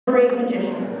Great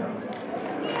magician.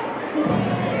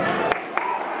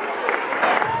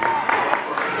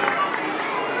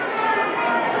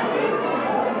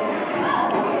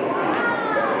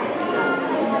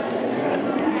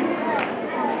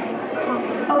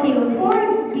 Okay, before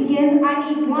it begins,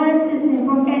 I need one assistant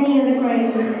from any of the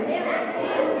grades.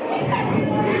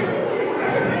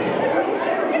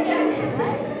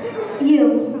 You.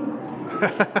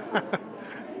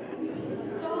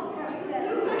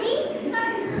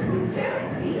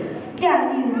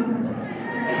 Yeah, you.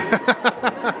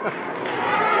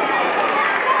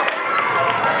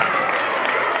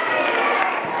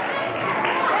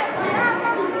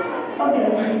 Okay,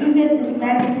 you get this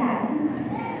magic hat.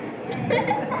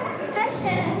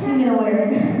 I'm gonna wear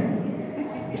it.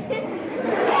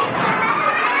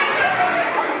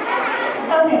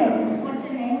 Okay, what's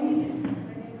your name?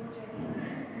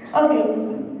 Okay,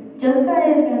 Josiah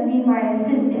is gonna be my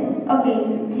assistant. Okay,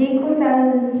 take what's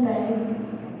out of this bag.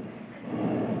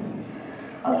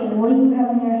 Okay, what do you have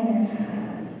in your hand?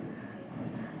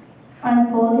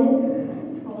 Unfold it.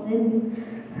 It's folded.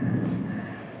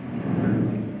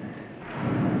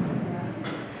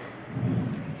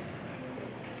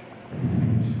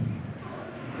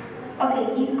 Okay,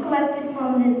 he's collected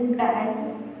from this bag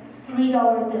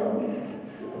 $3 bills.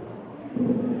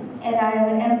 And I have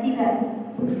an empty bag.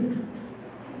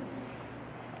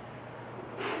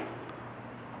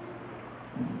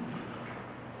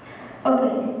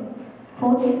 Okay,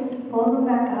 fold them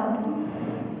back up.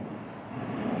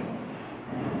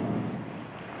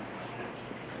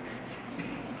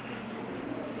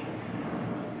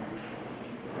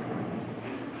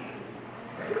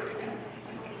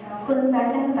 Put them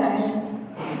back in the bag.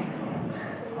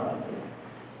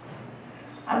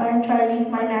 I'm going to try to use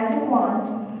my magic wand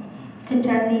to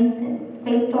turn these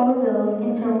fake dollar bills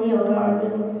into real dollar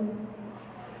bills.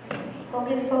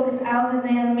 Focus, focus,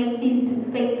 Alakazam, make these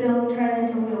fake bills turn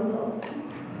into real bills.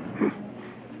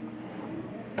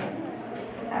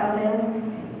 Alakazam.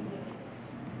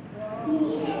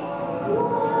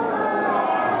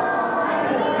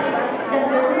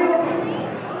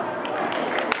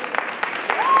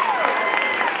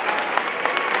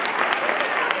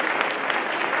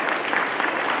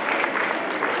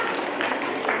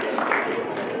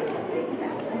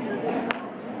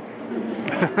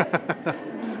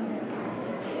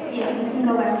 Yeah, you can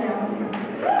go back down.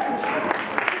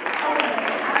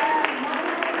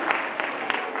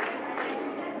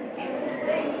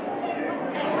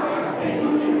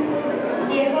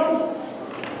 Diego?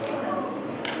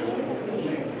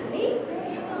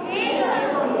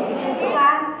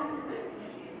 Class?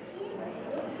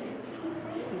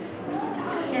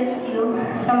 Yes, you.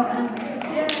 Come on.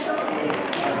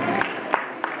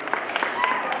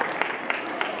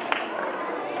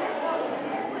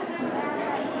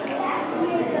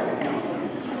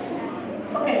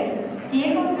 Okay,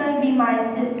 Diego's going to be my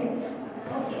assistant.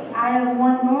 Okay, I have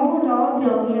one normal dollar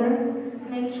bill here.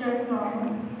 Make sure it's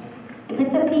normal. If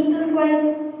it's a pizza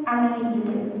slice, I'm going to eat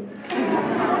it.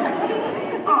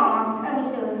 Aw, I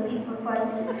wish it was a pizza slice.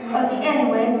 Okay,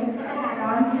 anyway, put the hat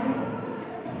on.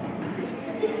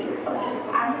 Okay,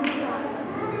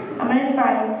 I'm going to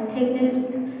try to take this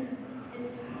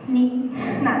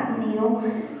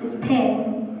this pin,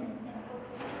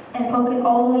 and poke it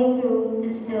all the way through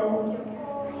this bill.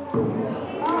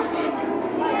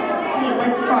 Okay,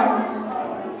 let's try.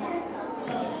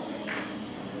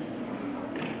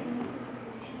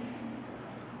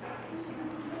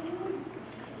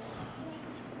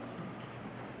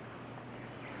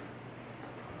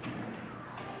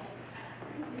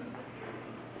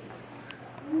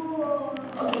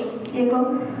 Okay, Diego,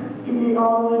 is it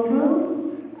all the way through?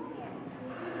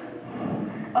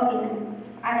 Okay,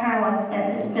 I kind of want to spend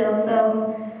this bill, so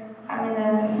I'm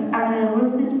gonna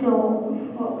lift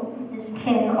this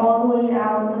pin all the way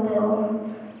out of the bill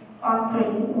on 3.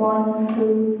 1, 2.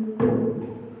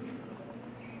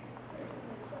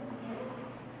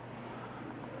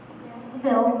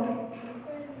 Bill.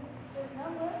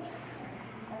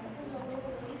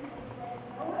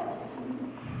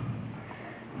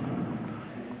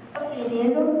 Okay,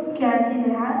 Diego, can I see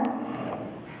the hat?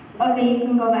 Okay, you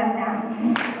can go back